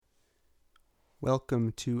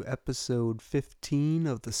Welcome to episode 15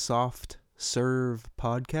 of the Soft Serve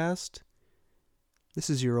podcast. This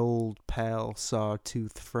is your old pal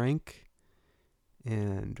Sawtooth Frank,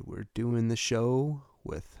 and we're doing the show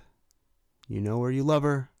with, you know her, you love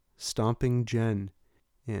her, Stomping Jen.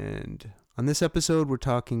 And on this episode, we're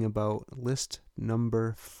talking about list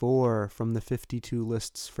number 4 from the 52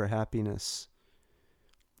 lists for happiness.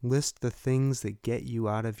 List the things that get you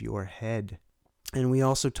out of your head. And we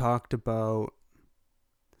also talked about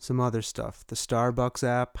some other stuff, the Starbucks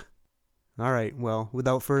app. All right, well,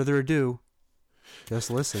 without further ado, just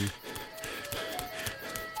listen.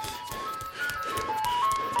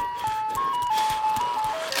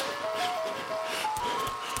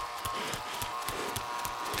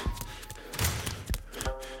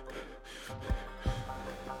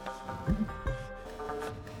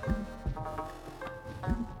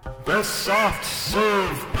 The Soft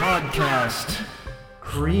Serve Podcast.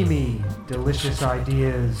 Creamy, delicious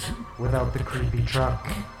ideas without the creepy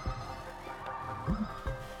truck.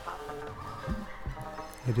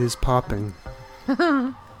 It is popping.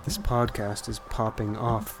 This podcast is popping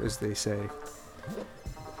off, as they say.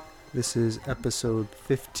 This is episode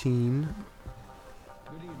 15.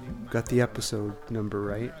 Got the episode number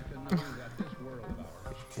right.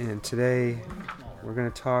 And today, we're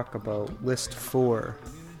going to talk about list 4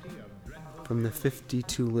 from the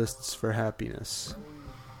 52 lists for happiness.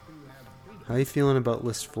 How you feeling about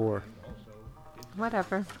list 4?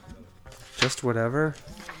 Whatever. Just whatever?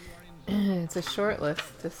 It's a short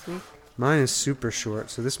list this week. Mine is super short,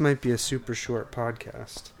 so this might be a super short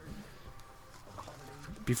podcast.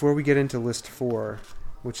 Before we get into list 4,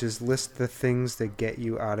 which is list the things that get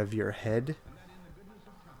you out of your head,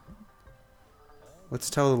 let's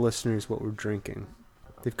tell the listeners what we're drinking.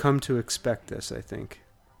 They've come to expect this, I think.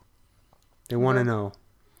 They want to know.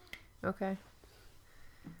 Okay.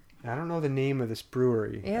 I don't know the name of this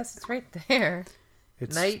brewery. Yes, it's right there.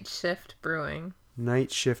 It's Night Shift Brewing.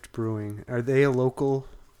 Night Shift Brewing. Are they a local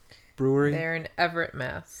brewery? They're in Everett,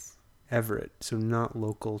 Mass. Everett, so not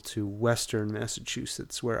local to Western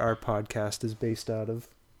Massachusetts, where our podcast is based out of.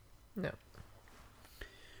 No.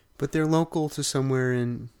 But they're local to somewhere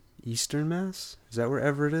in Eastern Mass? Is that where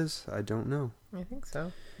Everett is? I don't know. I think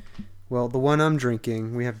so. Well, the one I'm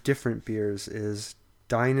drinking, we have different beers, is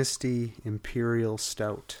Dynasty Imperial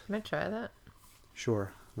Stout. Can I try that?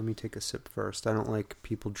 Sure. Let me take a sip first. I don't like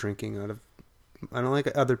people drinking out of... I don't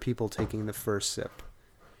like other people taking the first sip.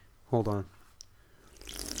 Hold on.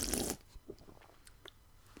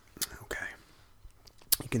 Okay.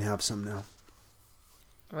 You can have some now.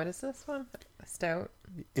 What is this one? A stout?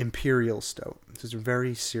 Imperial Stout. This is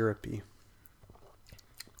very syrupy.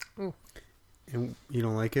 Ooh. And you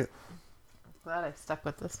don't like it? Glad I stuck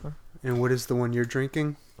with this one. And what is the one you're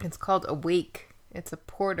drinking? It's called Awake. It's a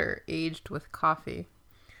porter aged with coffee.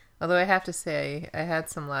 Although I have to say, I had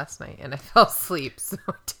some last night and I fell asleep, so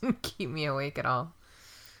it didn't keep me awake at all.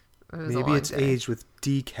 It was Maybe it's aged with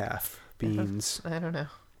decaf beans. I don't know.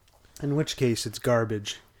 In which case, it's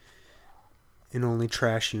garbage. And only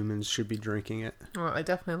trash humans should be drinking it. Well, I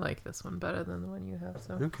definitely like this one better than the one you have,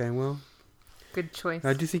 so. Okay, well. Good choice.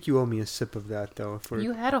 I do think you owe me a sip of that, though.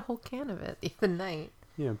 You had a whole can of it the night.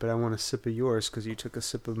 Yeah, but I want a sip of yours because you took a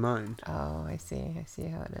sip of mine. Oh, I see. I see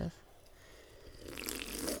how it is.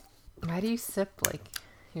 Why do you sip like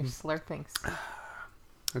you're slurping?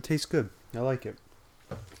 It tastes good. I like it.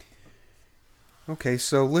 Okay,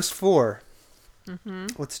 so list 4. Mm-hmm.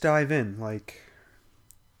 Let's dive in, like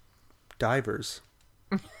divers.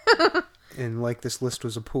 And like this list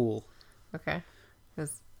was a pool. Okay.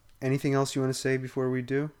 Anything else you want to say before we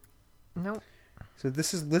do? Nope. So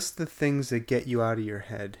this is list the things that get you out of your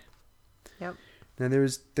head. Yep. Now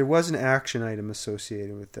there was an action item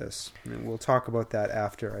associated with this, and we'll talk about that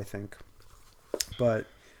after, I think. But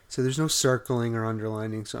so there's no circling or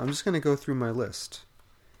underlining, so I'm just going to go through my list.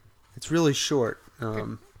 It's really short.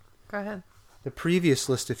 Go ahead. The previous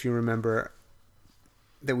list, if you remember,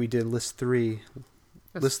 that we did, list 3.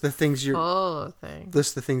 List the things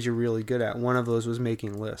List the things you're really good at. One of those was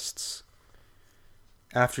making lists.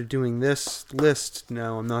 After doing this list,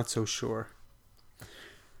 now I'm not so sure.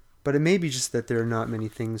 But it may be just that there are not many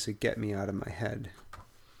things that get me out of my head.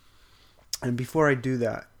 And before I do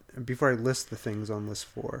that, before I list the things on list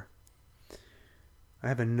 4, I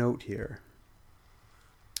have a note here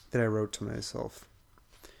that I wrote to myself.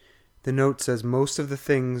 The note says, most of the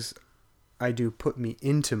things I do put me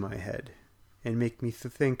into my head and make me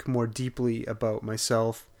think more deeply about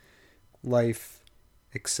myself, life,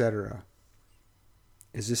 etc.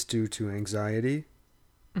 Is this due to anxiety?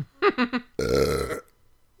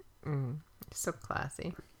 So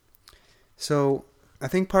classy. So I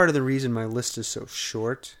think part of the reason my list is so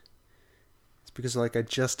short is because, like I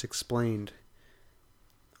just explained,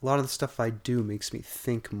 a lot of the stuff I do makes me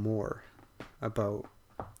think more about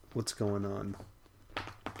what's going on.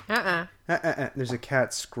 There's a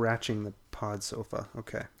cat scratching the pod sofa.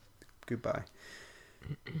 Okay. Goodbye.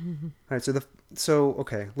 All right,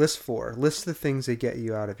 okay, list 4. List the things that get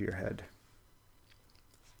you out of your head.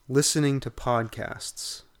 Listening to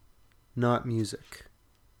podcasts, not music.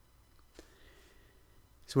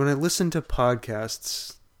 So when I listen to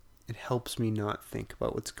podcasts, it helps me not think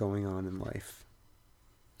about what's going on in life.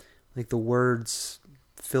 Like the words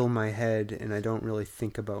fill my head and I don't really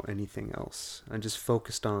think about anything else. I'm just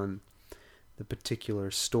focused on the particular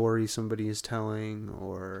story somebody is telling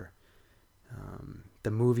or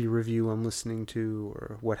the movie review I'm listening to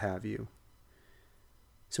or what have you.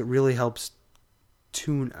 So it really helps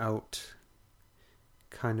tune out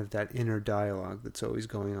kind of that inner dialogue that's always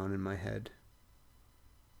going on in my head.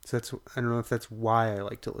 So I don't know if that's why I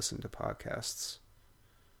like to listen to podcasts.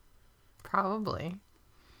 Probably.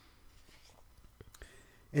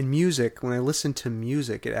 And music, when I listen to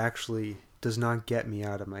music, it actually does not get me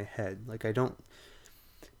out of my head. Like I don't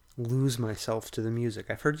lose myself to the music.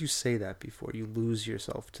 I've heard you say that before. You lose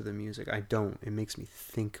yourself to the music. I don't. It makes me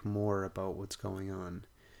think more about what's going on.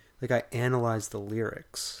 Like I analyze the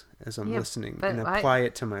lyrics as I'm listening and apply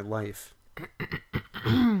it to my life.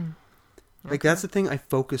 Like that's the thing I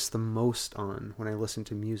focus the most on when I listen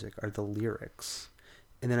to music are the lyrics.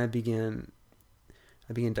 And then I begin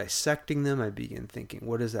dissecting them. I begin thinking,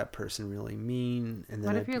 what does that person really mean? And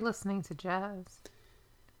then what if you're listening to jazz?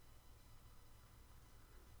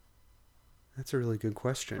 That's a really good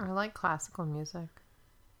question. Or like classical music.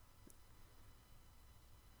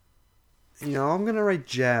 You know, I'm going to write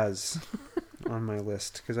jazz on my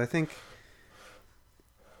list because I think...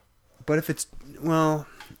 But if it's... Well,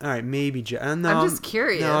 all right, maybe jazz. No, I'm just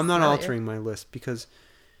curious. No, I'm not altering my list because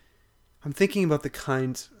I'm thinking about the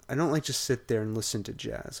kinds... I don't like just sit there and listen to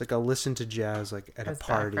jazz. Like I'll listen to jazz like at a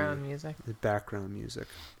party. Background music. The background music.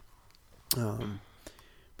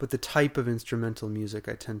 But the type of instrumental music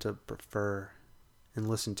I tend to prefer and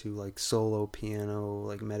listen to, like solo piano,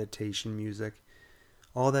 like meditation music.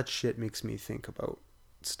 All that shit makes me think about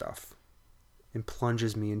stuff and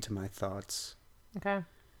plunges me into my thoughts. Okay.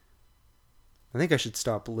 I think I should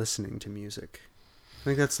stop listening to music. I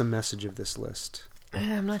think that's the message of this list.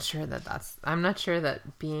 I'm not sure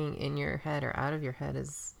that being in your head or out of your head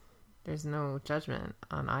is... There's no judgment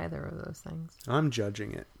on either of those things. I'm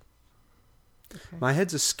judging it. Okay. My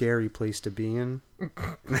head's a scary place to be in. And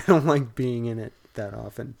I don't like being in it that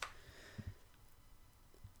often.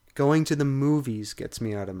 Going to the movies gets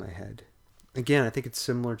me out of my head. Again, I think it's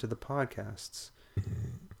similar to the podcasts.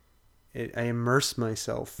 I immerse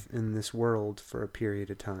myself in this world for a period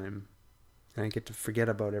of time. And I get to forget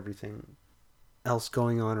about everything else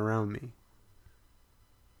going on around me.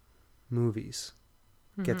 Movies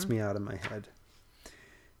gets me out of my head.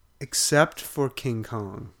 Except for King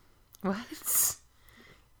Kong. What?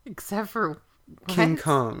 Except for what? King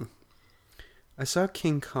Kong. I saw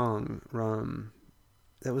King Kong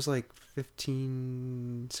that was like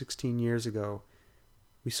 15, 16 years ago.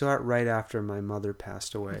 We saw it right after my mother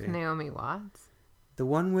passed away. With Naomi Watts? The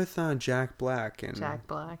one with Jack Black. Jack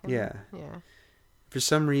Black. Yeah. For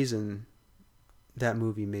some reason, that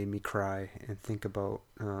movie made me cry and think about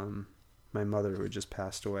my mother who had just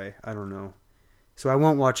passed away. I don't know. So I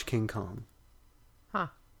won't watch King Kong. Huh.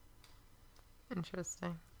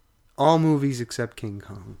 Interesting. All movies except King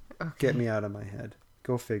Kong. Okay. Get me out of my head.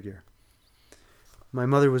 Go figure. My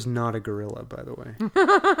mother was not a gorilla, by the way.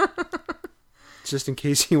 Just in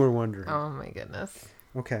case you were wondering. Oh my goodness.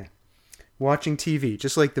 Okay. Watching TV,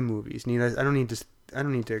 just like the movies. I don't need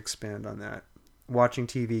to expand on that. Watching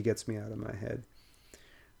TV gets me out of my head.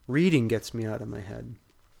 Reading gets me out of my head.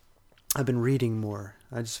 I've been reading more.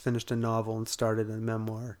 I just finished a novel and started a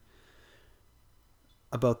memoir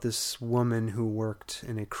about this woman who worked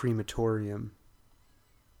in a crematorium.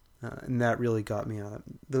 And that really got me out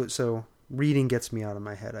of... So reading gets me out of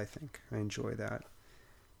my head, I think. I enjoy that.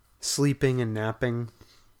 Sleeping and napping.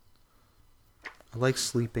 I like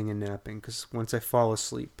sleeping and napping because once I fall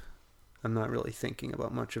asleep, I'm not really thinking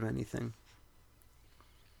about much of anything.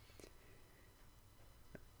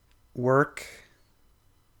 Work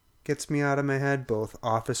gets me out of my head, both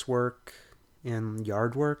office work and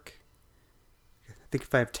yard work. I think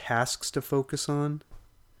if I have tasks to focus on,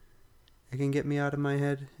 it can get me out of my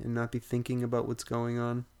head and not be thinking about what's going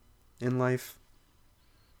on in life.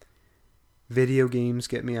 Video games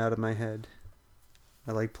get me out of my head.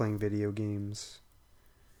 I like playing video games.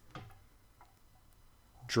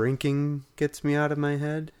 Drinking gets me out of my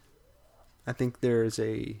head. I think there's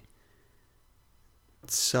a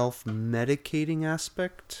self-medicating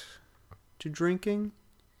aspect to drinking.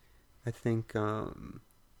 I think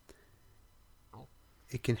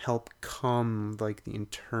it can help calm like the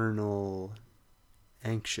internal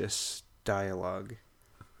anxious dialogue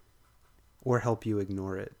or help you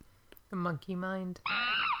ignore it. The monkey mind.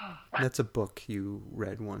 That's a book you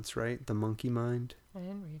read once, right? The Monkey Mind? I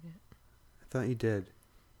didn't read it. I thought you did.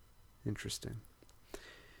 Interesting.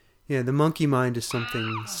 Yeah, the monkey mind is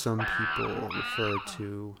something some people refer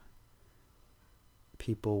to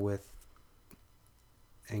people with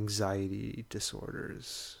anxiety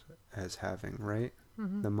disorders as having, right?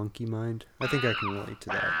 Mm-hmm. The monkey mind. I think I can relate to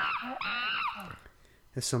that.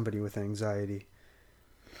 As somebody with anxiety.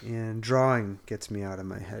 And drawing gets me out of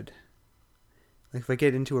my head. Like if I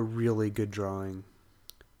get into a really good drawing,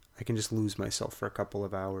 I can just lose myself for a couple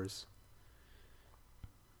of hours.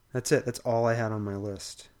 That's it. That's all I had on my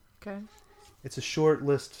list. Okay. It's a short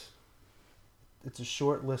list. It's a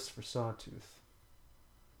short list for Sawtooth.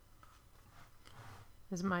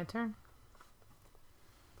 Is it my turn?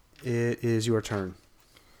 It is your turn.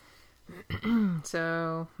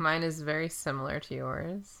 So mine is very similar to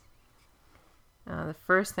yours. The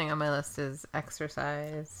first thing on my list is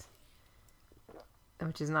exercise,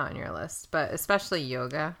 which is not on your list, but especially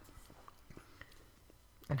yoga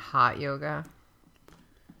and hot yoga.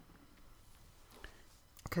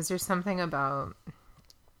 Because there's something about...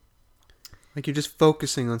 Like you're just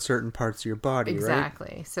focusing on certain parts of your body,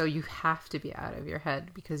 exactly. Right? So you have to be out of your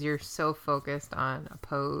head because you're so focused on a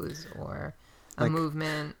pose or a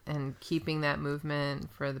movement and keeping that movement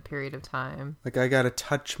for the period of time. Like I gotta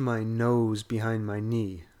touch my nose behind my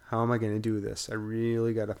knee. How am I gonna do this? I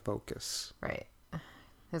really gotta focus. Right.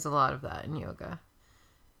 There's a lot of that in yoga.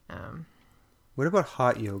 What about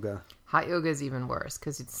hot yoga? Hot yoga is even worse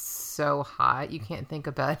because it's so hot. You can't think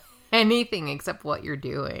about anything except what you're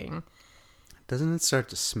doing. Doesn't it start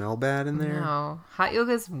to smell bad in there? No. Hot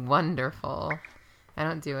yoga is wonderful. I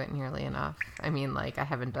don't do it nearly enough. I mean, like, I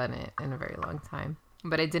haven't done it in a very long time.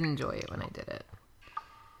 But I did enjoy it when I did it.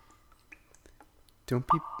 Don't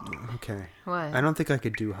be... Okay. What? I don't think I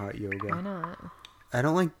could do hot yoga. Why not? I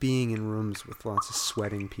don't like being in rooms with lots of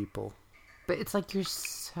sweating people. But it's like you're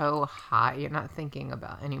so hot, you're not thinking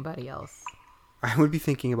about anybody else. I would be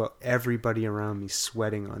thinking about everybody around me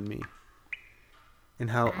sweating on me. And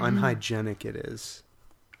how unhygienic it is.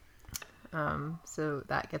 So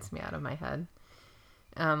that gets me out of my head.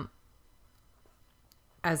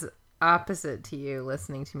 As opposite to you,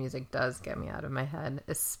 listening to music does get me out of my head,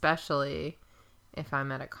 especially if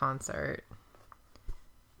I'm at a concert.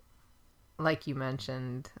 Like you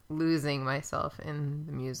mentioned, losing myself in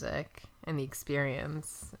the music and the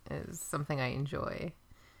experience is something I enjoy.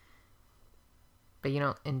 But you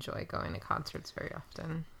don't enjoy going to concerts very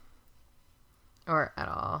often. Or at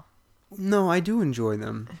all. No, I do enjoy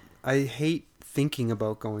them. I hate thinking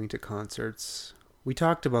about going to concerts. We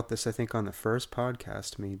talked about this, I think, on the first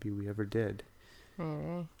podcast maybe we ever did.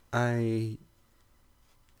 Maybe.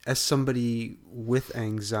 As somebody with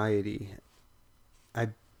anxiety,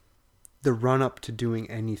 the run-up to doing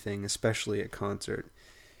anything, especially at concert,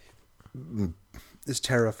 is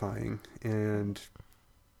terrifying. And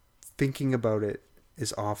thinking about it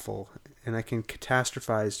is awful. And I can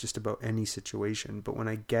catastrophize just about any situation. But when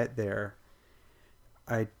I get there,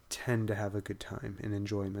 I tend to have a good time and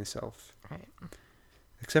enjoy myself. Right.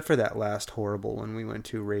 Except for that last horrible one we went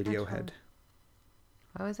to, Radiohead.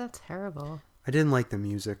 Why was that terrible? I didn't like the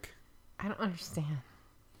music. I don't understand.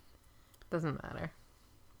 Doesn't matter.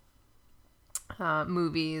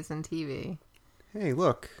 Movies and TV. Hey,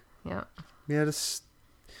 look. Yeah.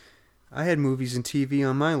 I had movies and TV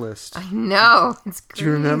on my list. I know. It's crazy. Do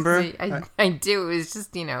you remember? I do. It was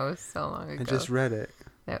just, so long ago. I just read it.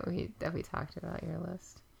 That we talked about your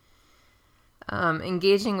list.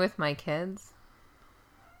 Engaging with my kids.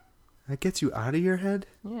 That gets you out of your head?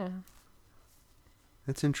 Yeah.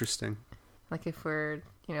 That's interesting. Like if we're,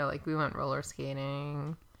 like we went roller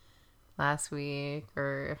skating last week,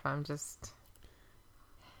 or if I'm just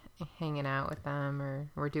hanging out with them,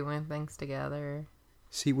 or we're doing things together.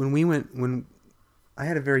 See, when I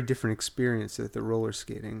had a very different experience at the roller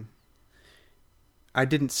skating. I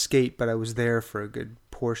didn't skate, but I was there for a good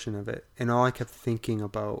portion of it. And all I kept thinking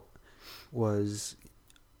about was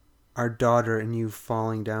our daughter and you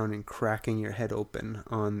falling down and cracking your head open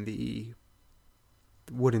on the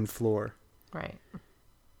wooden floor. Right.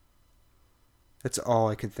 That's all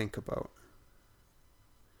I could think about.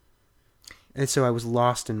 And so I was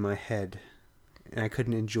lost in my head. And I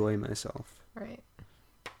couldn't enjoy myself. Right.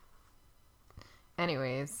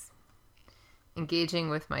 Anyways, engaging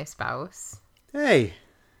with my spouse. Hey!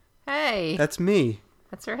 Hey. That's me.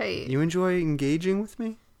 That's right. You enjoy engaging with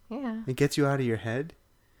me? Yeah. It gets you out of your head?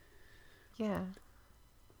 Yeah.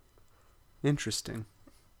 Interesting.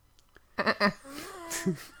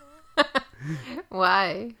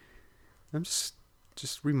 Why? I'm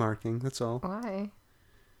just remarking, that's all. Why?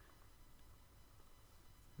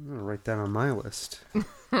 I'm going to write that on my list.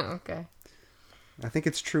 Okay. I think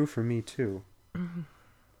it's true for me, too.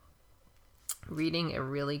 Reading a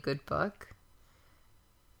really good book.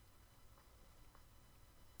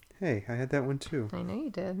 Hey, I had that one, too. I know you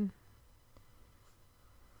did.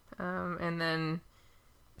 And then,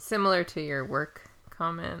 similar to your work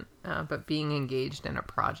comment, but being engaged in a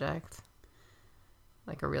project.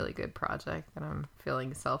 Like a really good project that I'm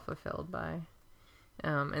feeling self-fulfilled by.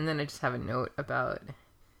 And then I just have a note about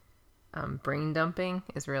brain dumping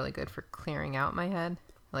is really good for clearing out my head.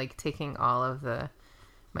 Like taking all of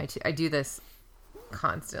I do this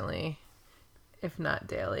constantly, if not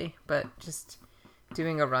daily, but just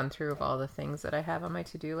doing a run through of all the things that I have on my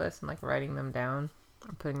to-do list and like writing them down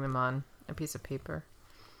and putting them on a piece of paper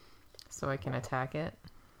so I can attack it.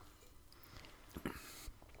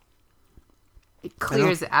 It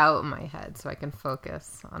clears out my head so I can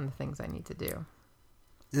focus on the things I need to do.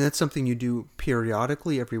 And that's something you do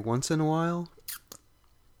periodically, every once in a while?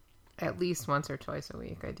 At least once or twice a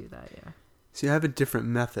week I do that, yeah. See, I have a different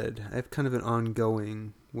method. I have kind of an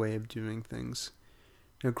ongoing way of doing things.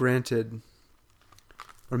 Now, granted,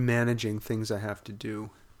 or managing things I have to do.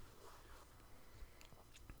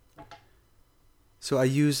 So I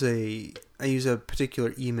use a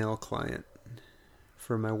particular email client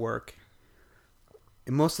for my work.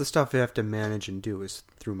 And most of the stuff I have to manage and do is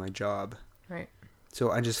through my job. Right.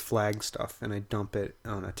 So I just flag stuff and I dump it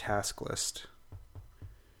on a task list.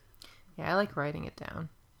 Yeah, I like writing it down.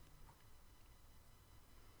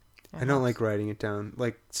 I don't like writing it down.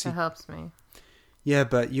 Like, see, it helps me. Yeah,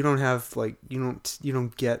 but you don't have you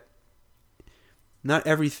don't get. Not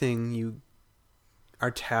everything you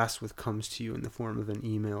are tasked with comes to you in the form of an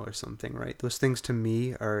email or something, right? Those things to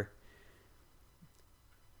me are.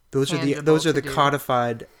 Those are the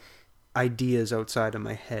codified ideas outside of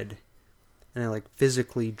my head, and I like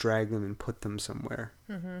physically drag them and put them somewhere.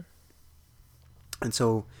 Mm-hmm. And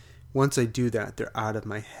so, once I do that, they're out of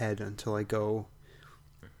my head until I go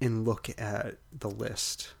and look at the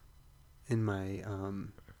list in my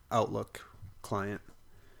Outlook client.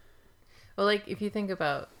 Well, like, if you think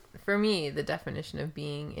about, for me, the definition of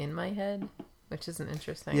being in my head, which is an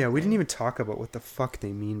interesting Yeah, we thing. didn't even talk about what the fuck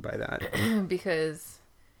they mean by that. Because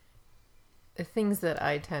the things that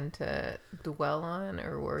I tend to dwell on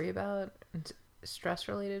or worry about,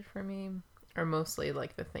 stress-related for me, are mostly,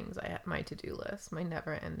 like, the things I have, my to-do list, my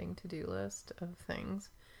never-ending to-do list of things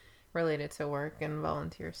related to work and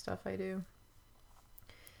volunteer stuff I do.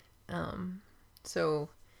 So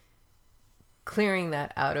clearing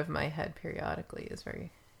that out of my head periodically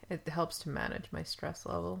it helps to manage my stress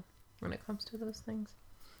level when it comes to those things.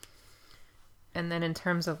 And then in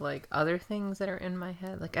terms of like other things that are in my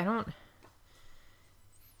head, like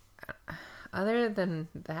other than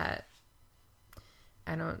that,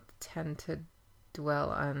 I don't tend to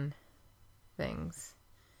dwell on things.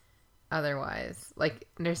 Otherwise, like,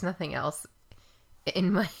 there's nothing else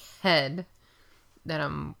in my head that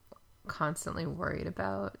I'm constantly worried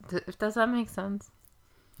about. Does that make sense?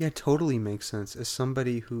 Yeah, it totally makes sense. As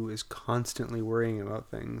somebody who is constantly worrying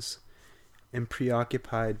about things and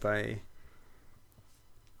preoccupied by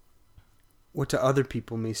what to other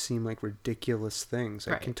people may seem like ridiculous things,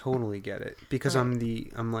 right. I can totally get it. Because right.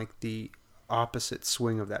 I'm like the opposite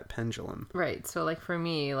swing of that pendulum. Right. So like for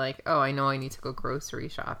me, like, oh, I know I need to go grocery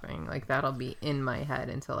shopping. Like that'll be in my head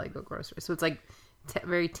until I go grocery. So it's like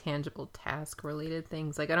very tangible task related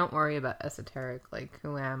things. Like I don't worry about esoteric, like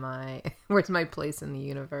who am I? Where's my place in the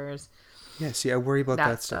universe? Yeah, see, I worry about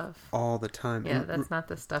that stuff all the time. Yeah, that's not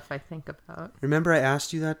the stuff I think about. Remember I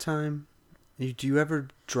asked you that time? Do you ever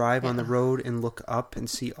drive on the road and look up and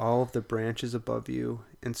see all of the branches above you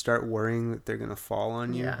and start worrying that they're going to fall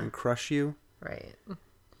on you and crush you? Right.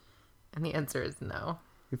 And the answer is no.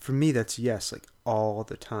 And for me, that's yes, like all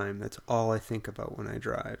the time. That's all I think about when I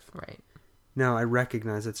drive. Right. Now, I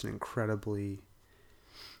recognize it's an incredibly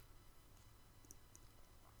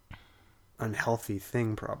unhealthy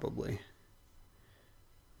thing, probably.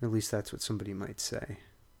 At least that's what somebody might say.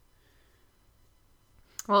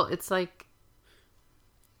 Well, it's like...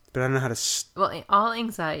 But I don't know how to... Well, all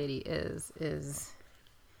anxiety is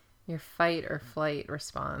your fight or flight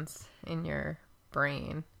response in your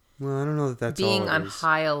brain. Well, I don't know that that's being all on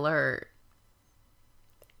high alert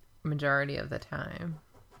majority of the time.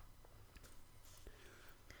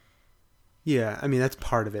 Yeah, I mean, that's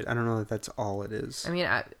part of it. I don't know that that's all it is. I mean,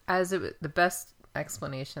 the best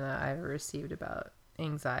explanation that I've received about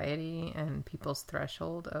anxiety and people's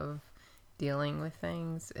threshold of dealing with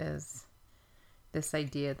things is this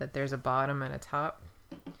idea that there's a bottom and a top.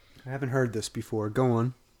 I haven't heard this before. Go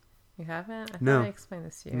on. You haven't? No. Thought I explained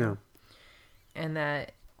this to you. No. And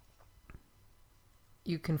that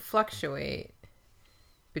you can fluctuate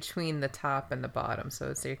between the top and the bottom. So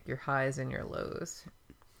it's like your highs and your lows.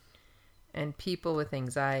 And people with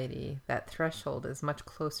anxiety, that threshold is much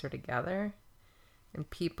closer together. And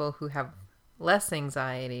people who have less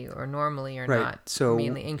anxiety or normally are not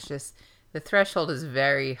mainly anxious, the threshold is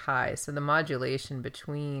very high. So the modulation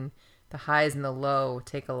between the highs and the low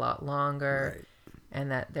take a lot longer. Right. And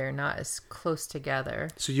that they're not as close together.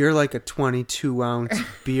 So you're like a 22-ounce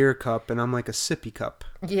beer cup, and I'm like a sippy cup.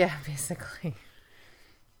 Yeah, basically.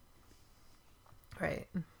 Right.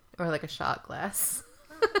 Or like a shot glass.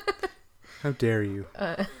 How dare you?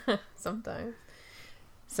 Sometimes.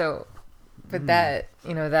 So, but that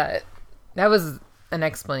was an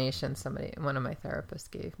explanation one of my therapists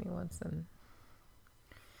gave me once, and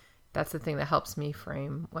that's the thing that helps me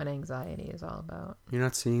frame what anxiety is all about. You're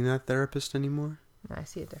not seeing that therapist anymore? No, I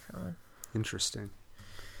see a different one. Interesting.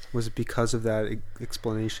 Was it because of that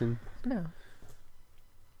explanation? No.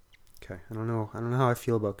 Okay. I don't know how I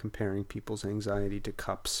feel about comparing people's anxiety to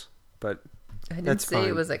cups, but I didn't say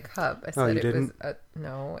it was a cup. I said it was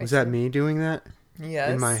no. Was that me doing that?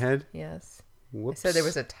 Yes. In my head? Yes. Whoops. I said there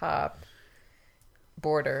was a top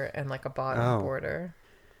border and like a bottom border.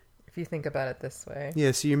 If you think about it this way.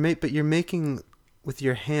 Yeah, so you're making with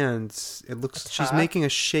your hands, it looks she's making a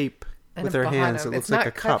shape with her hands. It looks like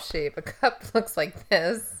a cup. It's not cup shape. A cup looks like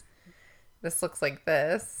this. This looks like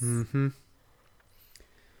this. Mm-hmm.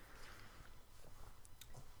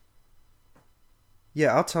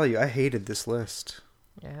 Yeah, I'll tell you, I hated this list.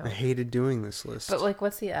 Yeah. I hated doing this list. But like,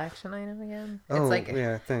 what's the action item again? Oh,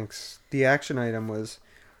 yeah, thanks. The action item was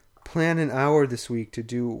plan an hour this week to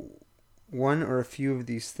do one or a few of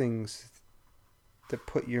these things that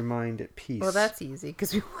put your mind at peace. Well, that's easy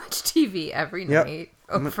because we watch TV every night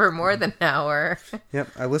for more than an hour.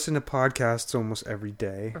 Yep, I listen to podcasts almost every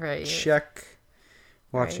day. Right. Check.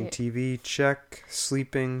 Watching TV, check.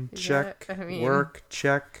 Sleeping, check. Yeah, work,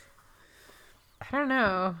 check. I don't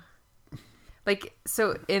know. Like,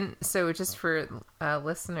 so just for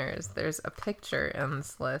listeners, there's a picture in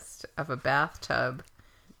this list of a bathtub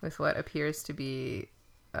with what appears to be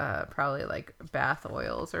probably like bath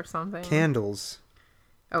oils or something. Candles.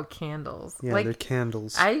 Oh, candles. Yeah, like, they're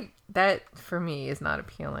candles. That for me is not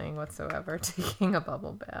appealing whatsoever, taking a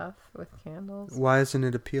bubble bath with candles. Why isn't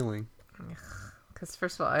it appealing? Because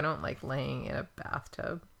first of all, I don't like laying in a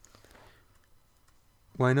bathtub.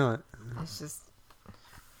 Why not? It's just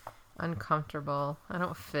uncomfortable. I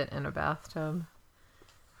don't fit in a bathtub.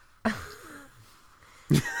 I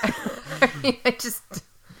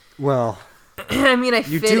mean, I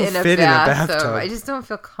fit in a bathtub. I just don't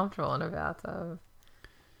feel comfortable in a bathtub.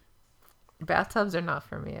 Bathtubs are not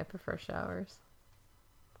for me. I prefer showers.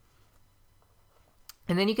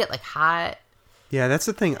 And then you get like hot. Yeah, that's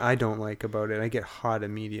the thing I don't like about it. I get hot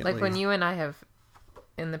immediately. Like when you and I have,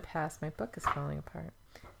 in the past, my book is falling apart,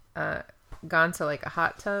 gone to like a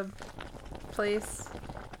hot tub place.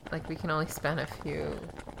 Like we can only spend a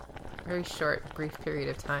very short, brief period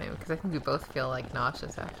of time because I think we both feel like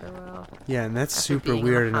nauseous after a while. Yeah, and that's super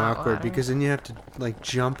weird and awkward because then you have to like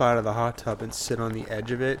jump out of the hot tub and sit on the edge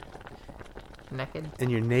of it. Naked. And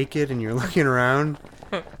you're naked and you're looking around.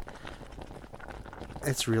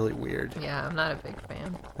 It's really weird. Yeah, I'm not a big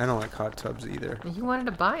fan. I don't like hot tubs either. You wanted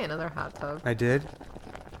to buy another hot tub. I did?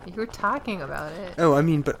 You were talking about it. Oh, I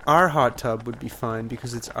mean, but our hot tub would be fine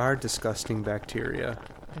because it's our disgusting bacteria.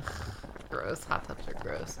 Gross. Hot tubs are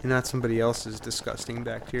gross. And not somebody else's disgusting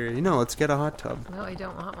bacteria. Let's get a hot tub. No, I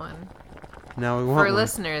don't want one. Now we want one. For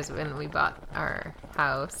listeners, when we bought our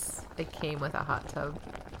house, it came with a hot tub.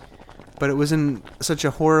 But it was in such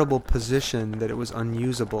a horrible position that it was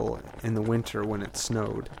unusable in the winter when it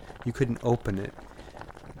snowed. You couldn't open it.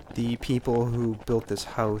 The people who built this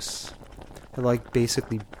house had like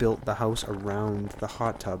basically built the house around the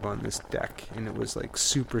hot tub on this deck, and it was like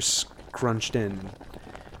super scrunched in.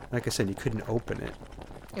 Like I said, you couldn't open it.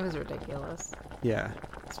 It was ridiculous. Yeah.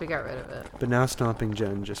 So we got rid of it. But now Stomping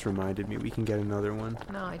Jen just reminded me we can get another one.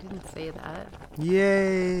 No, I didn't say that.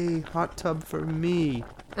 Yay! Hot tub for me.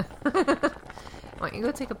 Why don't you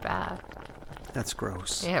go take a bath? That's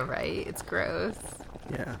gross. Yeah, right? It's gross.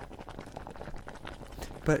 Yeah.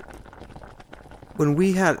 But when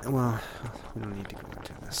we had... Well, we don't need to go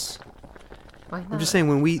into this. Why not? I'm just saying,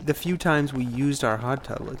 the few times we used our hot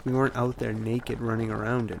tub, like we weren't out there naked running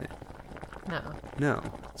around in it. No.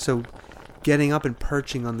 So getting up and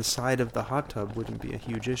perching on the side of the hot tub wouldn't be a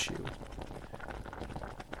huge issue.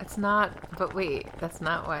 It's not, but wait, that's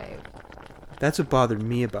not why. That's what bothered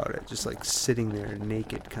me about it. Just like sitting there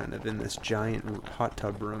naked kind of in this giant hot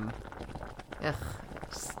tub room. Ugh,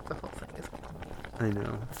 just the whole thing is... I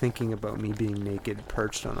know. Thinking about me being naked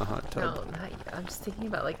perched on a hot tub. No, not yet. I'm just thinking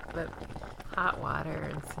about like the hot water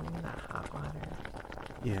and sitting in that hot water.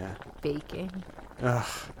 Yeah. Baking. Ugh.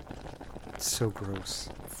 It's so gross.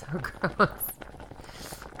 So gross.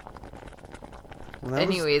 Well,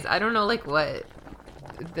 anyways, I don't know like what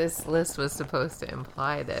this list was supposed to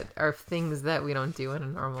imply that are things that we don't do on a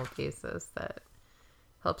normal basis that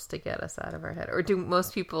helps to get us out of our head. Or do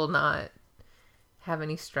most people not have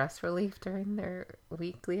any stress relief during their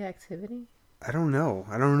weekly activity? I don't know.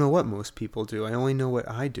 I don't know what most people do. I only know what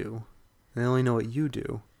I do. I only know what you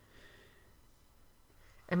do.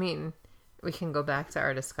 I mean, we can go back to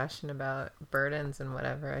our discussion about burdens and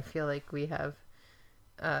whatever. I feel like we have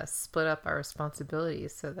split up our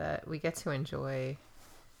responsibilities so that we get to enjoy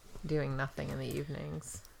doing nothing in the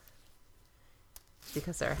evenings.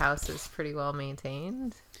 Because our house is pretty well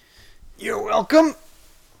maintained. You're welcome.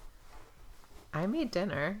 I made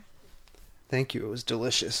dinner. Thank you. It was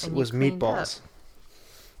delicious. And it was meatballs. Up.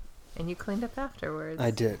 And you cleaned up afterwards.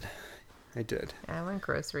 I did. I went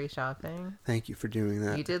grocery shopping. Thank you for doing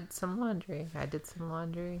that. You did some laundry. I did some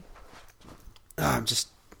laundry.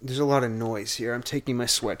 There's a lot of noise here. I'm taking my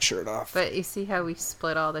sweatshirt off. But you see how we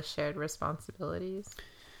split all the shared responsibilities?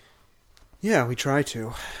 Yeah, we try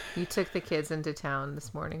to. You took the kids into town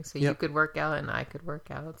this morning so you could work out and I could work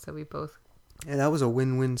out. So we both... Yeah, that was a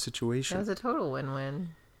win-win situation. That was a total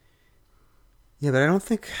win-win. Yeah, but I don't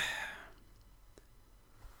think...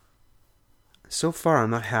 So far, I'm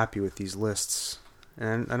not happy with these lists.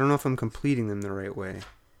 And I don't know if I'm completing them the right way.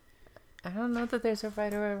 I don't know that there's a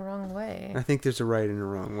right or a wrong way. I think there's a right and a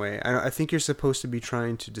wrong way. I think you're supposed to be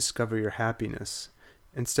trying to discover your happiness.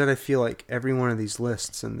 Instead, I feel like every one of these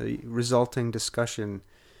lists and the resulting discussion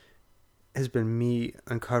has been me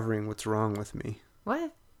uncovering what's wrong with me.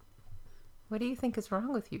 What? What do you think is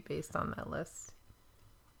wrong with you based on that list?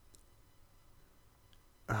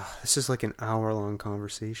 This is like an hour-long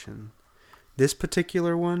conversation. This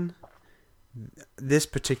particular list,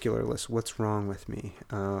 what's wrong with me?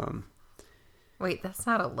 Wait, that's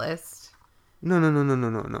not a list.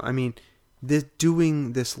 No. I mean,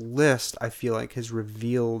 doing this list, I feel like, has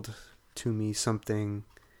revealed to me some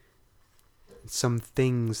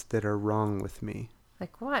things that are wrong with me.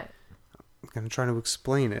 Like what? I'm going to try to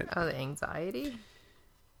explain it. Oh, the anxiety?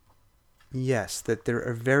 Yes, that there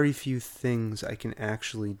are very few things I can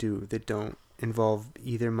actually do that don't involve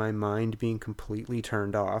either my mind being completely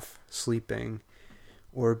turned off, sleeping,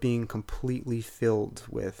 or being completely filled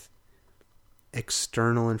with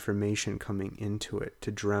external information coming into it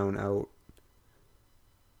to drown out,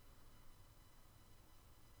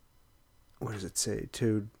 what does it say,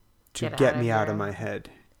 to get me out of my head.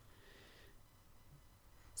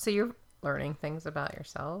 So you're learning things about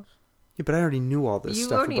yourself? Yeah, but I already knew all this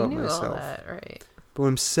stuff about myself. You already knew all that, right? But what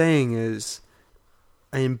I'm saying is,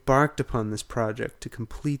 I embarked upon this project to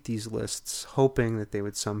complete these lists, hoping that they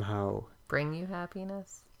would somehow... bring you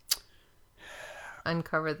happiness?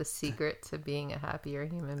 Uncover the secret to being a happier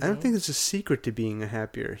human being? I don't think there's a secret to being a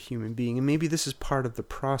happier human being, and maybe this is part of the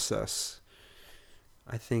process.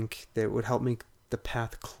 I think that would help make the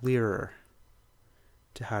path clearer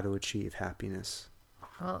to how to achieve happiness.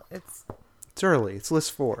 Well, it's early. It's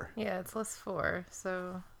list 4. Yeah, it's list 4,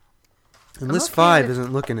 so... And list 5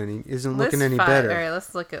 isn't looking any better. All right,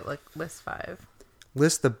 let's look at list 5.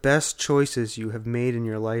 List the best choices you have made in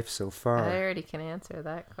your life so far. I already can answer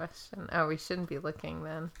that question. Oh, we shouldn't be looking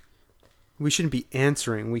then. We shouldn't be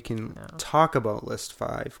answering. We can talk about list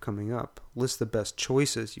 5 coming up. List the best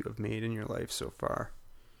choices you have made in your life so far.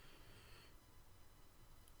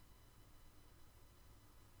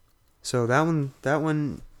 So that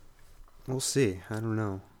one, we'll see. I don't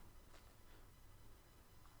know.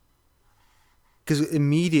 Because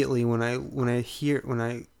immediately when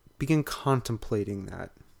I begin contemplating that,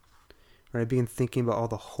 or I begin thinking about all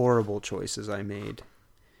the horrible choices I made,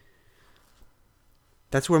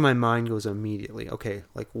 that's where my mind goes immediately. Okay,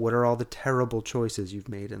 like what are all the terrible choices you've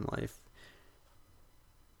made in life?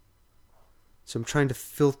 So I'm trying to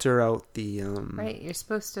filter out the right. You're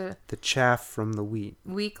supposed to the chaff from the wheat.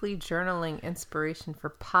 Weekly journaling inspiration for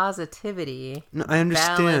positivity. No, I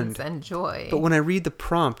understand. Balance and joy. But when I read the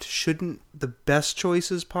prompt, shouldn't the best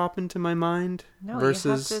choices pop into my mind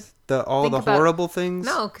versus all the horrible things?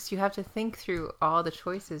 No, because you have to think through all the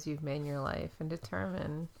choices you've made in your life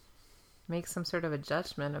and make some sort of a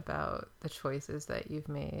judgment about the choices that you've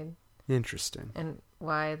made. Interesting. And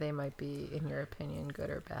why they might be, in your opinion, good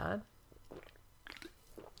or bad.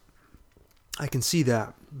 I can see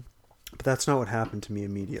that. But that's not what happened to me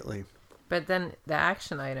immediately. But then the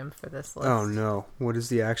action item for this list. Oh, no. What is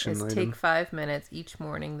the action item? Take 5 minutes each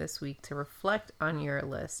morning this week to reflect on your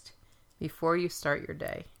list before you start your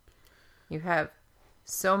day. You have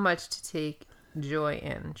so much to take joy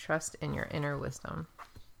in. Trust in your inner wisdom.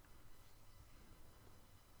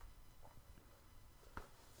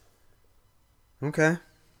 Okay.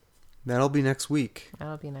 That'll be next week.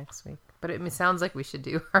 That'll be next week. But it sounds like we should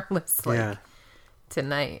do our list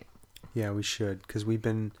tonight. Yeah, we should. Because we've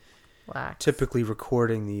been Lax. typically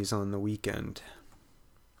recording these on the weekend.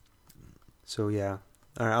 So, yeah.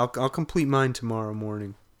 All right, I'll complete mine tomorrow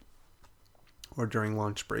morning. Or during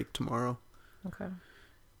lunch break tomorrow. Okay.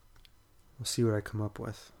 We'll see what I come up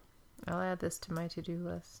with. I'll add this to my to-do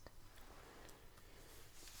list.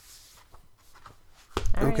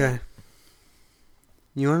 All okay. Right.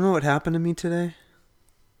 You want to know what happened to me today?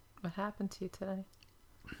 What happened to you today?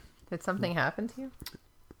 Did something happen to you?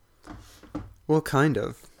 Well, kind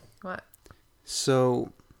of. What?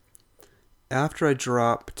 So, after I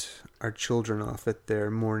dropped our children off at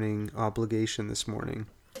their morning obligation this morning,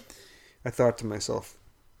 I thought to myself,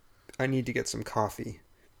 I need to get some coffee.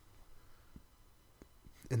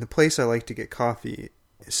 And the place I like to get coffee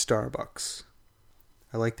is Starbucks.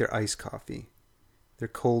 I like their iced coffee. Their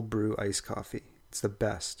cold brew iced coffee. It's the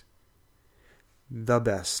best. The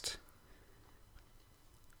best.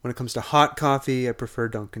 When it comes to hot coffee, I prefer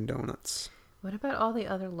Dunkin' Donuts. What about all the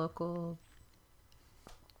other local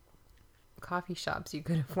coffee shops you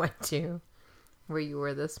could have went to where you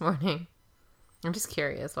were this morning? I'm just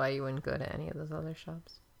curious why you wouldn't go to any of those other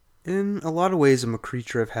shops. In a lot of ways, I'm a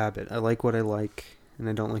creature of habit. I like what I like, and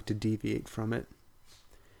I don't like to deviate from it.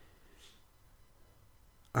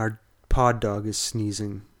 Our pod dog is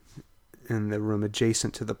sneezing in the room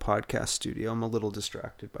adjacent to the podcast studio. I'm a little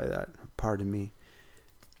distracted by that. Pardon me.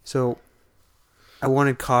 So, I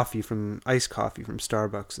wanted iced coffee from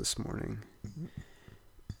Starbucks this morning.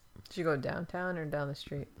 Did you go downtown or down the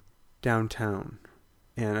street? Downtown.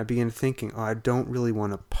 And I began thinking, I don't really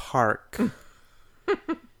want to park.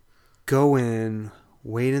 Go in,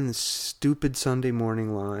 wait in the stupid Sunday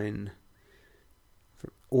morning line,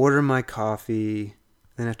 order my coffee,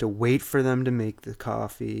 then have to wait for them to make the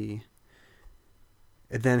coffee,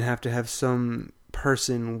 and then have to have some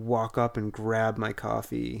person walk up and grab my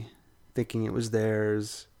coffee, thinking it was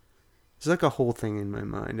theirs. It's like a whole thing in my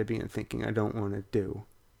mind. I began thinking I don't want to do.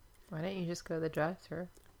 Why don't you just go to the drive-thru?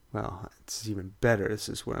 Well, it's even better. This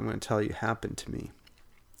is what I'm going to tell you happened to me.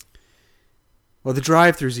 Well, the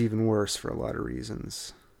drive-thru is even worse for a lot of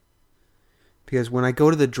reasons. Because when I go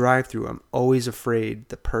to the drive-thru, I'm always afraid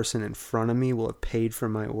the person in front of me will have paid for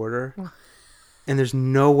my order. And there's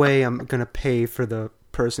no way I'm going to pay for the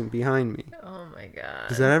person behind me. Oh my God.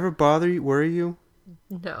 Does that ever bother you, worry you?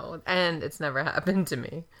 No, and it's never happened to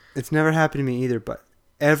me. It's never happened to me either, but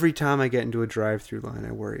every time I get into a drive-thru line,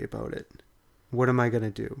 I worry about it. What am I going to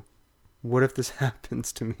do? What if this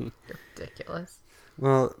happens to me? You're ridiculous.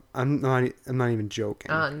 Well, I'm not even joking.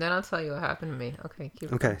 Then I'll tell you what happened to me. Okay,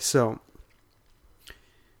 keep going. So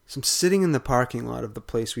I'm sitting in the parking lot of the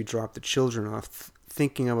place we dropped the children off,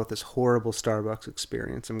 thinking about this horrible Starbucks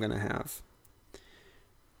experience I'm going to have. I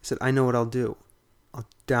said, I know what I'll do. I'll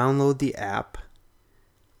download the app.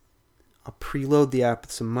 I'll preload the app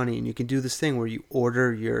with some money, and you can do this thing where you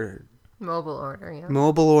order your... Mobile ordering, yeah.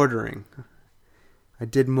 Mobile ordering. I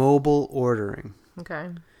did mobile ordering. Okay.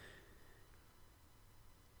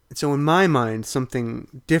 And so in my mind,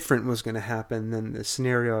 something different was going to happen than the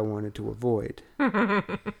scenario I wanted to avoid.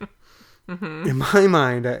 Mm-hmm. In my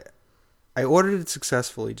mind, I ordered it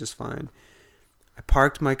successfully, just fine. I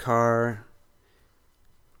parked my car,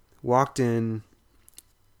 walked in.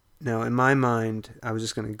 Now, in my mind, I was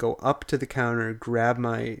just going to go up to the counter, grab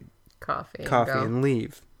my coffee and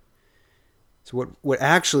leave. So what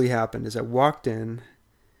actually happened is I walked in,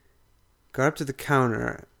 got up to the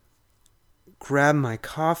counter, grabbed my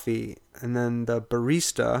coffee, and then the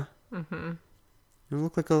barista, who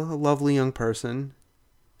looked like a lovely young person,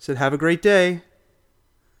 said, "Have a great day."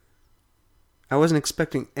 I wasn't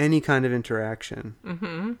expecting any kind of interaction.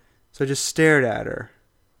 Mm-hmm. So I just stared at her.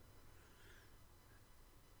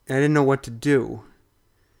 And I didn't know what to do.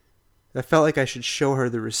 I felt like I should show her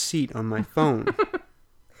the receipt on my phone.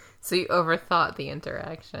 So you overthought the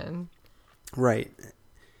interaction. Right.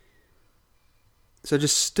 So I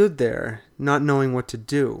just stood there, not knowing what to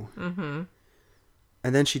do. Mm-hmm.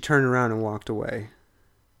 And then she turned around and walked away.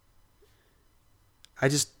 I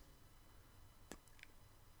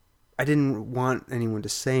didn't want anyone to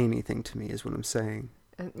say anything to me, is what I'm saying.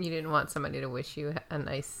 You didn't want somebody to wish you a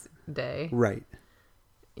nice day. Right.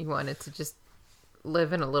 You wanted to just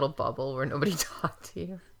live in a little bubble where nobody talked to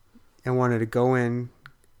you. I wanted to go in,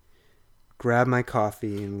 grab my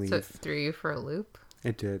coffee, and leave. So it threw you for a loop?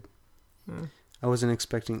 It did. I wasn't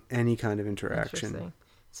expecting any kind of interaction. Interesting.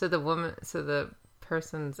 So the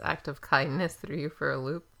person's act of kindness threw you for a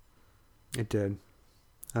loop? It did.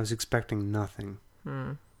 I was expecting nothing.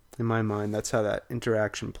 In my mind, that's how that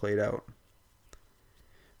interaction played out.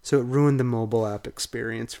 So it ruined the mobile app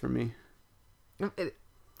experience for me.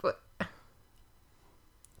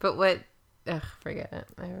 But what... Ugh, forget it.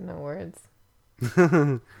 I have no words.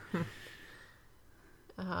 So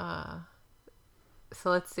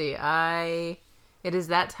let's see. It is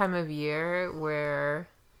that time of year where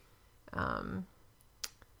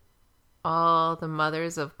all the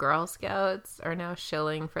mothers of Girl Scouts are now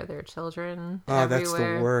shilling for their children everywhere. That's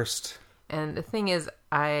the worst. And the thing is,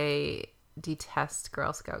 I detest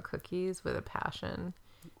Girl Scout cookies with a passion.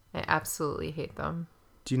 I absolutely hate them.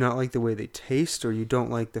 Do you not like the way they taste, or you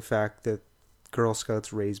don't like the fact that Girl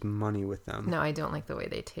Scouts raise money with them? No, I don't like the way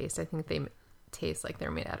they taste. I think they taste like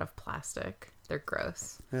they're made out of plastic. They're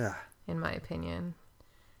gross. Yeah. In my opinion.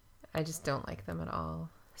 I just don't like them at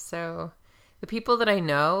all. So the people that I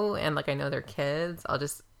know, and like I know their kids, I'll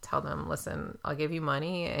just tell them, listen, I'll give you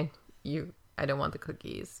money and I don't want the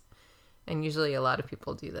cookies. And usually a lot of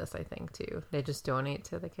people do this, I think, too. They just donate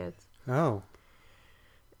to the kids. Oh.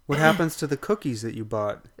 What happens to the cookies that you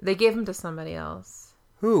bought? They give them to somebody else.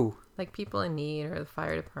 Who? Like people in need, or the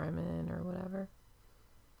fire department, or whatever.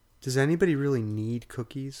 Does anybody really need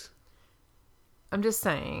cookies? I'm just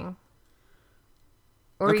saying.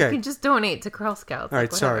 Or okay. You can just donate to Girl Scouts. All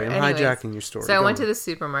right, sorry. I'm hijacking your story. So I went to the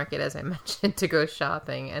supermarket, as I mentioned, to go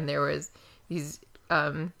shopping, and there was these...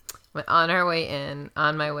 on my way in,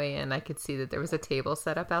 I could see that there was a table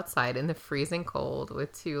set up outside in the freezing cold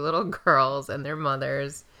with two little girls and their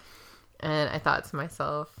mothers. And I thought to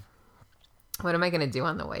myself, what am I going to do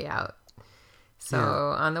on the way out? So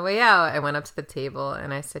on the way out, I went up to the table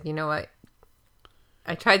and I said, you know what?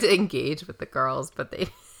 I tried to engage with the girls, but they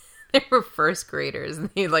were first graders.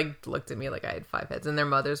 And they looked at me like I had 5 heads. And their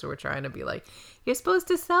mothers were trying to be like, you're supposed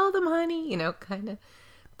to sell them, honey. Kind of.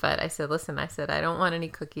 But I said, listen, I don't want any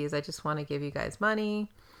cookies. I just want to give you guys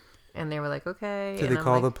money. And they were like, okay. Did they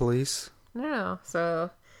call the police? No. So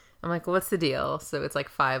I'm like, well, what's the deal? So it's like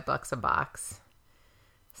 $5 a box.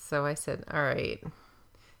 So I said, all right.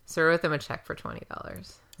 So I wrote them a check for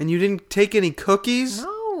 $20. And you didn't take any cookies?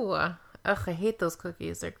 No. Ugh, I hate those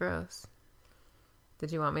cookies. They're gross.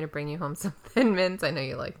 Did you want me to bring you home some Thin Mints? I know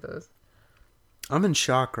you like those. I'm in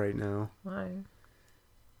shock right now. Why?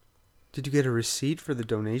 Did you get a receipt for the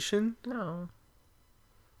donation? No.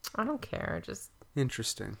 I don't care. Just...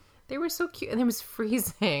 Interesting. They were so cute. And it was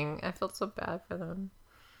freezing. I felt so bad for them.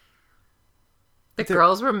 The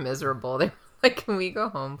girls were miserable. They were like, can we go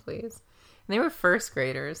home, please? And they were first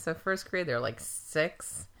graders. So first grade, they're like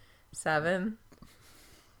 6, 7.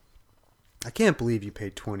 I can't believe you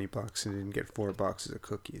paid $20 and didn't get 4 boxes of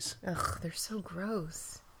cookies. Ugh, they're so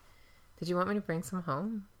gross. Did you want me to bring some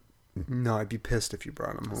home? No, I'd be pissed if you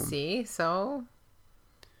brought them home. See? So?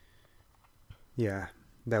 Yeah,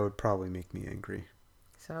 that would probably make me angry.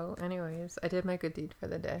 So, anyways, I did my good deed for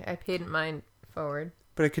the day. I paid mine forward.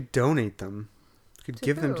 But I could donate them. I could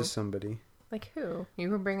give them to who? somebody. Like who? You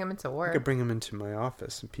would bring them into work. I could bring them into my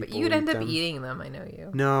office and people But you'd end up them. eating them, I know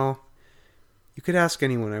you. No. You could ask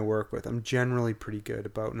anyone I work with. I'm generally pretty good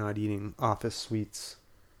about not eating office sweets.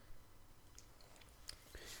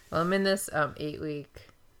 Well, I'm in this 8-week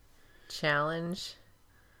challenge.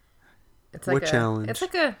 It's like what challenge? It's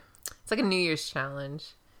like a New Year's challenge,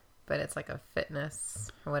 but it's like a fitness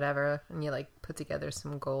or whatever, and you put together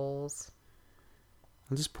some goals.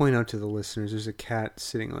 I'll just point out to the listeners, there's a cat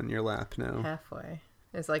sitting on your lap now. Halfway.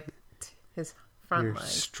 It's like his front You're leg.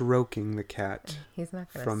 Stroking the cat. He's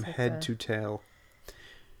not gonna from sit head there. to tail.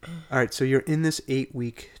 All right, so you're in this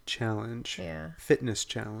 8-week challenge. Yeah. Fitness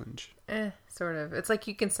challenge. Sort of. It's like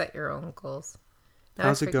you can set your own goals. Now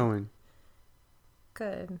How's it going?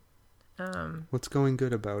 Good. What's going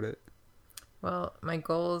good about it? Well, my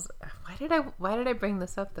goals. Why did I bring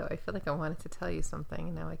this up though? I feel like I wanted to tell you something,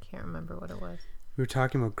 and now I can't remember what it was. We were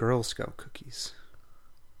talking about Girl Scout cookies.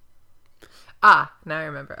 Now I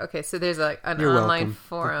remember. Okay, so there's an You're online welcome.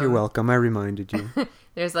 forum. You're welcome. I reminded you.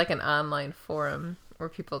 There's an online forum where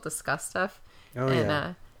people discuss stuff. Oh, and,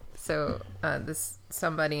 yeah. So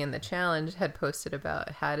somebody in the challenge had posted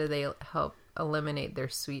about how do they help eliminate their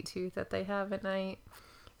sweet tooth that they have at night.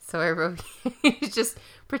 So I wrote, you just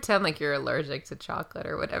pretend like you're allergic to chocolate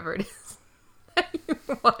or whatever it is that you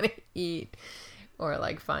want to eat. Or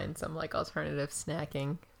like find some like alternative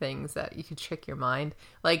snacking things that you could trick your mind.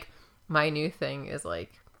 Like my new thing is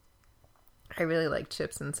like I really like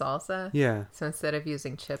chips and salsa. Yeah. So instead of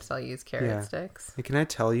using chips, I'll use carrot sticks. And can I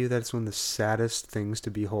tell you that it's one of the saddest things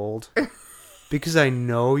to behold? Because I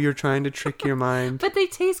know you're trying to trick your mind. But they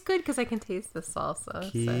taste good because I can taste the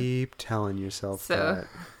salsa. Keep telling yourself So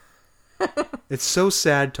that. It's so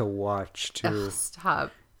sad to watch, too. Ugh,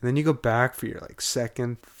 stop. And then you go back for your like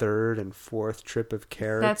second, third, and fourth trip of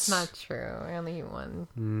carrots. That's not true. I only eat one.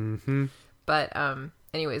 Mm-hmm. But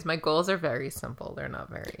anyways, my goals are very simple. They're not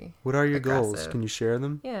very What are your aggressive. goals? Can you share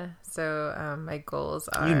them? Yeah. So my goals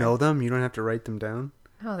are... You know them? You don't have to write them down?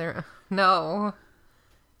 Oh, No,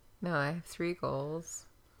 I have 3 goals.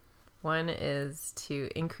 One is to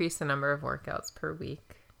increase the number of workouts per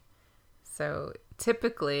week. So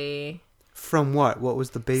typically... From what? What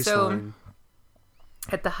was the baseline?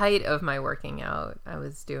 At the height of my working out, I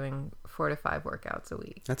was doing 4 to 5 workouts a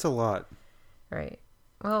week. That's a lot. Right.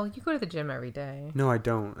 Well, you go to the gym every day. No, I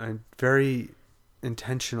don't. I'm very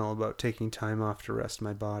intentional about taking time off to rest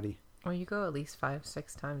my body. Well, you go at least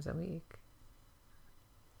 5-6 times a week.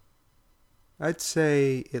 I'd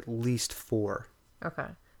say at least 4. Okay.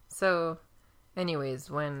 So, anyways,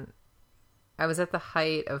 when I was at the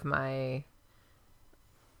height of my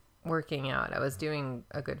working out, I was doing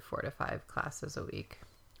a good 4 to 5 classes a week.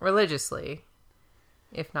 Religiously,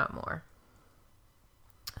 if not more.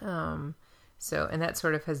 So, and that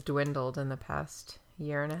sort of has dwindled in the past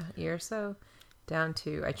year or so down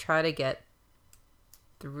to, I try to get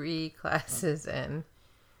 3 classes in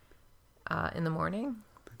the morning.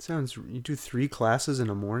 That sounds, you do 3 classes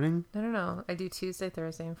in a morning? No. I do Tuesday,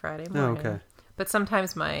 Thursday, and Friday morning. Oh, okay. But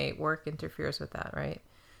sometimes my work interferes with that, right?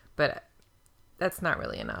 But that's not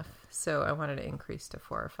really enough. So I wanted to increase to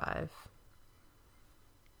 4 or 5.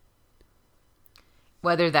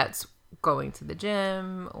 Whether that's going to the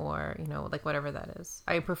gym or, like whatever that is.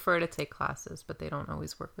 I prefer to take classes, but they don't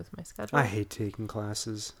always work with my schedule. I hate taking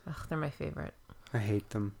classes. Ugh, they're my favorite. I hate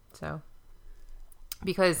them. So,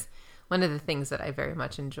 because one of the things that I very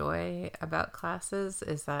much enjoy about classes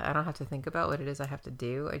is that I don't have to think about what it is I have to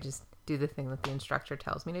do. I just do the thing that the instructor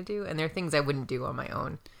tells me to do. And there are things I wouldn't do on my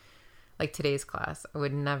own. Like today's class, I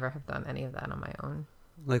would never have done any of that on my own.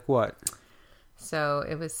 Like what? So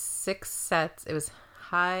it was 6 sets. It was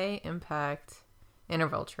high impact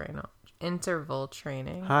interval training.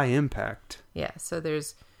 High impact. Yeah. So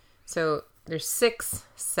there's 6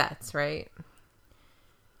 sets, right?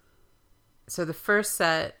 So the first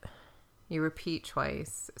set you repeat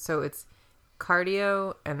twice. So it's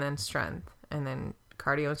cardio and then strength, and then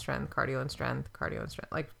cardio and strength, cardio and strength, cardio and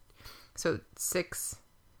strength. Like, so 6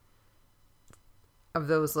 of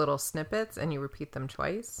those little snippets, and you repeat them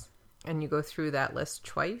twice, and you go through that list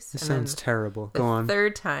twice. This sounds terrible. Go on. The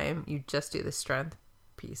third time, you just do the strength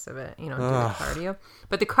piece of it. You don't do the cardio.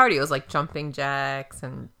 But the cardio is like jumping jacks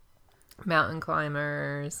and mountain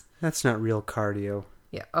climbers. That's not real cardio.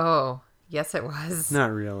 Yeah. Oh, yes, it was.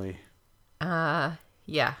 Not really.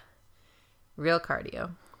 Yeah. Real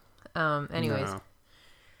cardio. Anyways. No.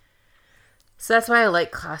 So that's why I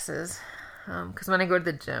like classes. Because when I go to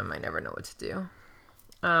the gym, I never know what to do.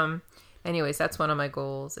 Anyways, that's one of my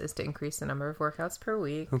goals, is to increase the number of workouts per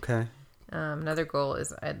week. Okay. Another goal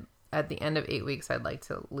is at the end of 8 weeks, I'd like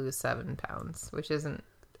to lose 7 pounds, which isn't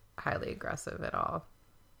highly aggressive at all.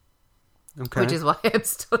 Okay. Which is why I'm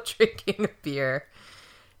still drinking a beer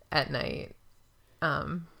at night.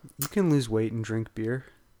 You can lose weight and drink beer.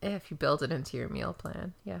 If you build it into your meal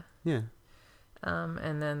plan, yeah. Yeah.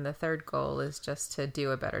 And then the third goal is just to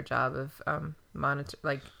do a better job of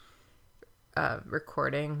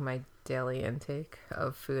recording my daily intake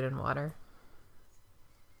of food and water.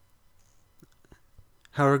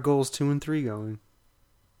 How are goals 2 and 3 going?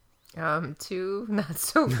 2, not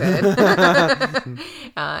so good.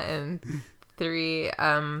 And 3,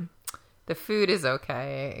 the food is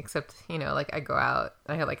okay, except, I go out.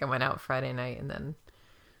 I went out Friday night, and then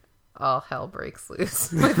all hell breaks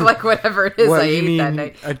loose with whatever it is I ate that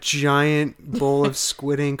night. A giant bowl of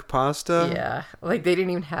squid ink pasta? Yeah, they didn't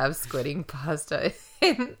even have squid ink pasta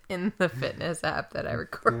in the fitness app that I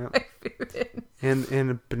record my food in.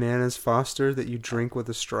 And bananas Foster that you drink with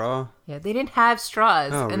a straw? Yeah, they didn't have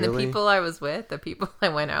straws. Oh, and really? the people I was with, the people I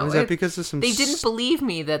went out with. Was that because of some... They didn't believe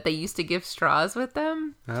me that they used to give straws with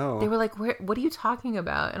them. Oh. They were like, what are you talking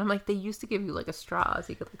about? And I'm like, they used to give you a straw so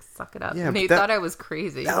you could suck it up. Yeah, and they thought I was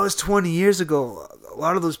crazy. That was 20 years ago. A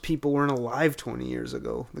lot of those people weren't alive 20 years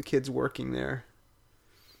ago. The kids working there.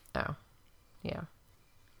 Oh. Yeah.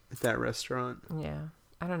 At that restaurant. Yeah.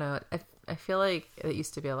 I don't know. I feel like it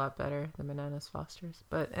used to be a lot better than Bananas Foster's.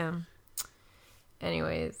 But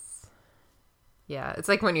anyways, Yeah, it's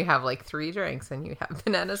like when you have like 3 drinks and you have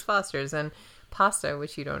bananas Fosters and pasta,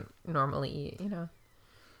 which you don't normally eat,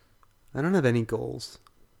 I don't have any goals.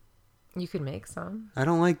 You could make some. I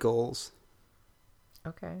don't like goals.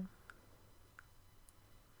 Okay.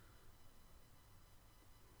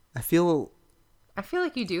 I feel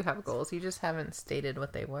like you do have goals. You just haven't stated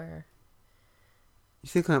what they were. You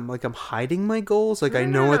think I'm hiding my goals? Like, No, I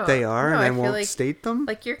know what they are No, and I feel won't like, state them?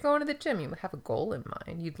 Like, you're going to the gym. You have a goal in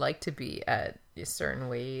mind. You'd like to be at a certain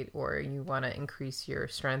weight, or you want to increase your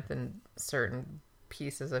strength in certain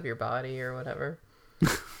pieces of your body or whatever.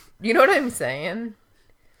 You know what I'm saying?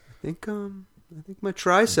 I think my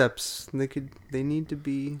triceps, they need to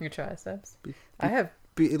be... Your triceps?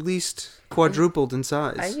 Be at least quadrupled in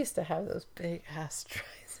size. I used to have those big ass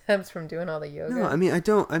triceps from doing all the yoga. No,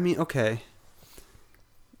 okay.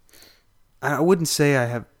 I wouldn't say I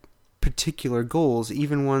have particular goals,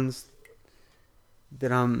 even ones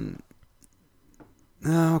that I'm...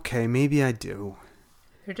 Okay, maybe I do.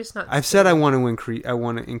 You're just not... I've said I want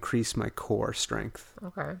to increase my core strength.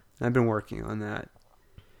 Okay. I've been working on that.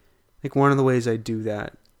 Like, one of the ways I do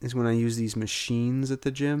that is when I use these machines at the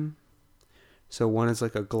gym. So one is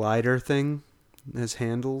like a glider thing. It has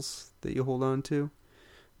handles that you hold on to.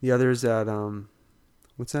 The other is that,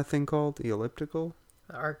 what's that thing called? The elliptical?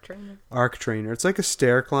 The arc trainer? Arc trainer. It's like a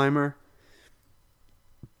stair climber.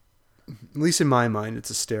 At least in my mind, it's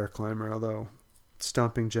a stair climber, although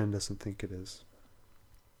Stomping Jen doesn't think it is.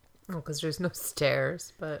 Oh, because there's no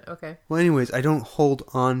stairs, but okay. Well, anyways, I don't hold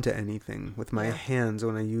on to anything with my hands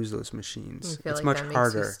when I use those machines. You feel it's like much that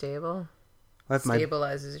harder. Makes you stable?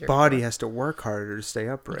 Stabilizes your body core. has to work harder to stay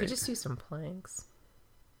upright. You could just do some planks.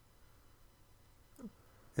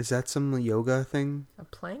 Is that some yoga thing? A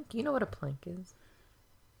plank? You know what a plank is?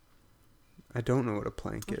 I don't know what a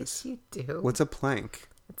plank is. Yes, you do. What's a plank?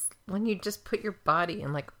 It's when you just put your body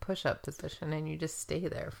in like a push-up position and you just stay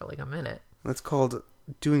there for like a minute. That's called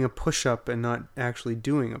doing a push-up and not actually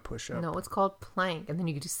doing a push-up. No, it's called plank, and then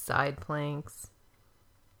you can do side planks.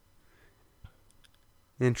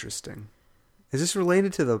 Interesting. Is this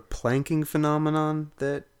related to the planking phenomenon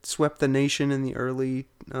that swept the nation in the early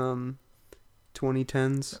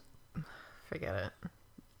 2010s? Forget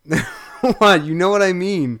it. What? You know what I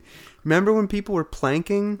mean. Remember when people were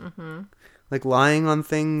planking? Mm-hmm. Like lying on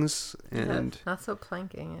things? And that's what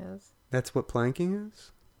planking is. That's what planking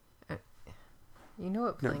is? You know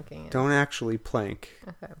what planking is. Don't actually plank.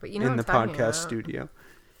 Okay, but you know in what the I'm talking podcast about. studio.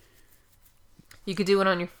 You could do it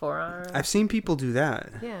on your forearm. I've seen people do that.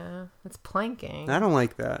 Yeah, it's planking. I don't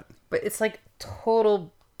like that. But it's like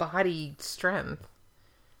total body strength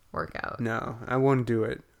workout. No, I won't do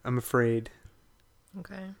it. I'm afraid.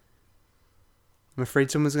 Okay. I'm afraid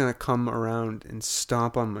someone's going to come around and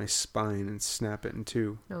stomp on my spine and snap it in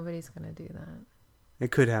two. Nobody's going to do that.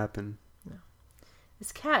 It could happen. No.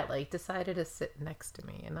 This cat, decided to sit next to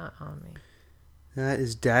me and not on me. That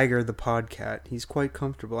is Dagger the podcat. He's quite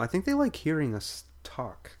comfortable. I think they like hearing us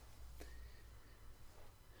talk.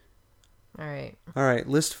 All right.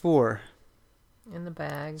 List 4. In the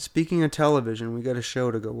bag. Speaking of television, we got a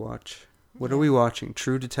show to go watch. What are we watching?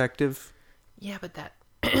 True Detective? Yeah, but that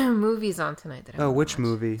movie's on tonight. Which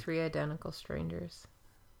movie? 3 Identical Strangers.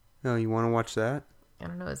 Oh, you want to watch that? I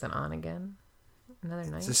don't know. Is it on again? Another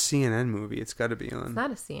night? It's a CNN movie. It's got to be on. It's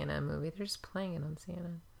not a CNN movie. They're just playing it on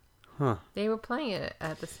CNN. Huh. They were playing it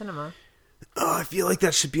at the cinema. Oh, I feel like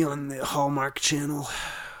that should be on the Hallmark Channel.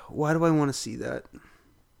 Why do I want to see that?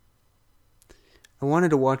 I wanted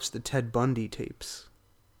to watch the Ted Bundy tapes.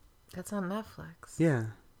 That's on Netflix. Yeah.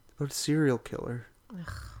 About a serial killer.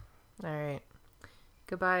 Ugh. All right.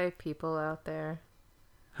 Goodbye, people out there.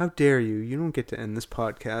 How dare you? You don't get to end this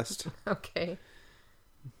podcast. Okay.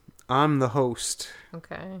 I'm the host.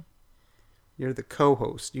 Okay. You're the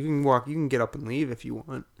co-host. You can get up and leave if you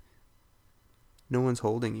want. No one's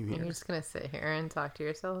holding you here. You're just going to sit here and talk to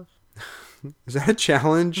yourself? Is that a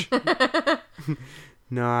challenge?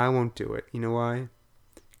 No, I won't do it. You know why?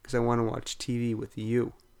 Because I want to watch TV with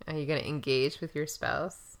you. Are you going to engage with your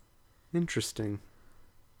spouse? Interesting.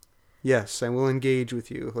 Yes, I will engage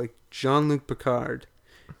with you. Like Jean-Luc Picard.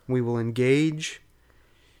 We will engage.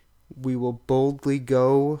 We will boldly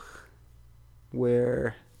go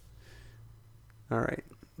where... Alright,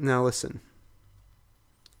 now listen.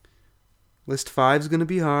 List 5 is going to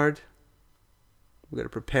be hard. We've got to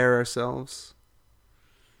prepare ourselves.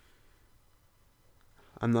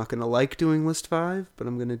 I'm not going to like doing list 5, but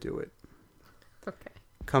I'm going to do it. Okay.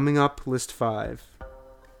 Coming up, list 5.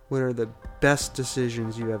 What are the best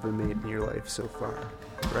decisions you've ever made in your life so far?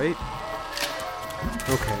 Right?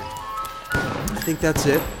 Okay. I think that's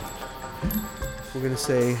it. We're going to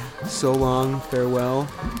say so long, farewell.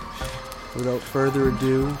 without further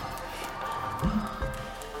ado,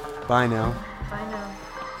 bye now. Bye now.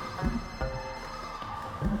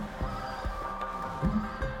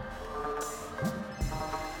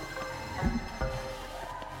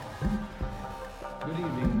 Good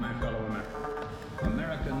evening, my fellow Americans.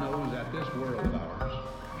 America knows that this world of ours,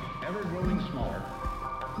 ever growing smaller,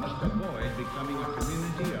 must avoid becoming a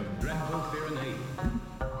community of dreadful fear and hate.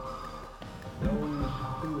 Those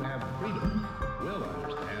who have freedom will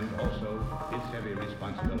understand also its heavy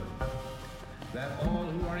responsibility. That all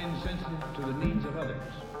who are insensitive to the needs of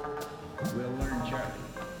others will learn charity,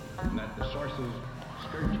 and that the sources,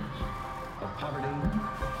 scourges of poverty,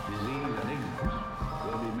 disease, and ignorance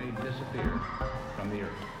will be made disappear from the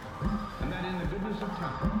earth. And that in the goodness of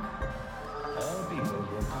time, all peoples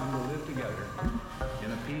will come to live together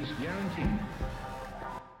in a peace guaranteed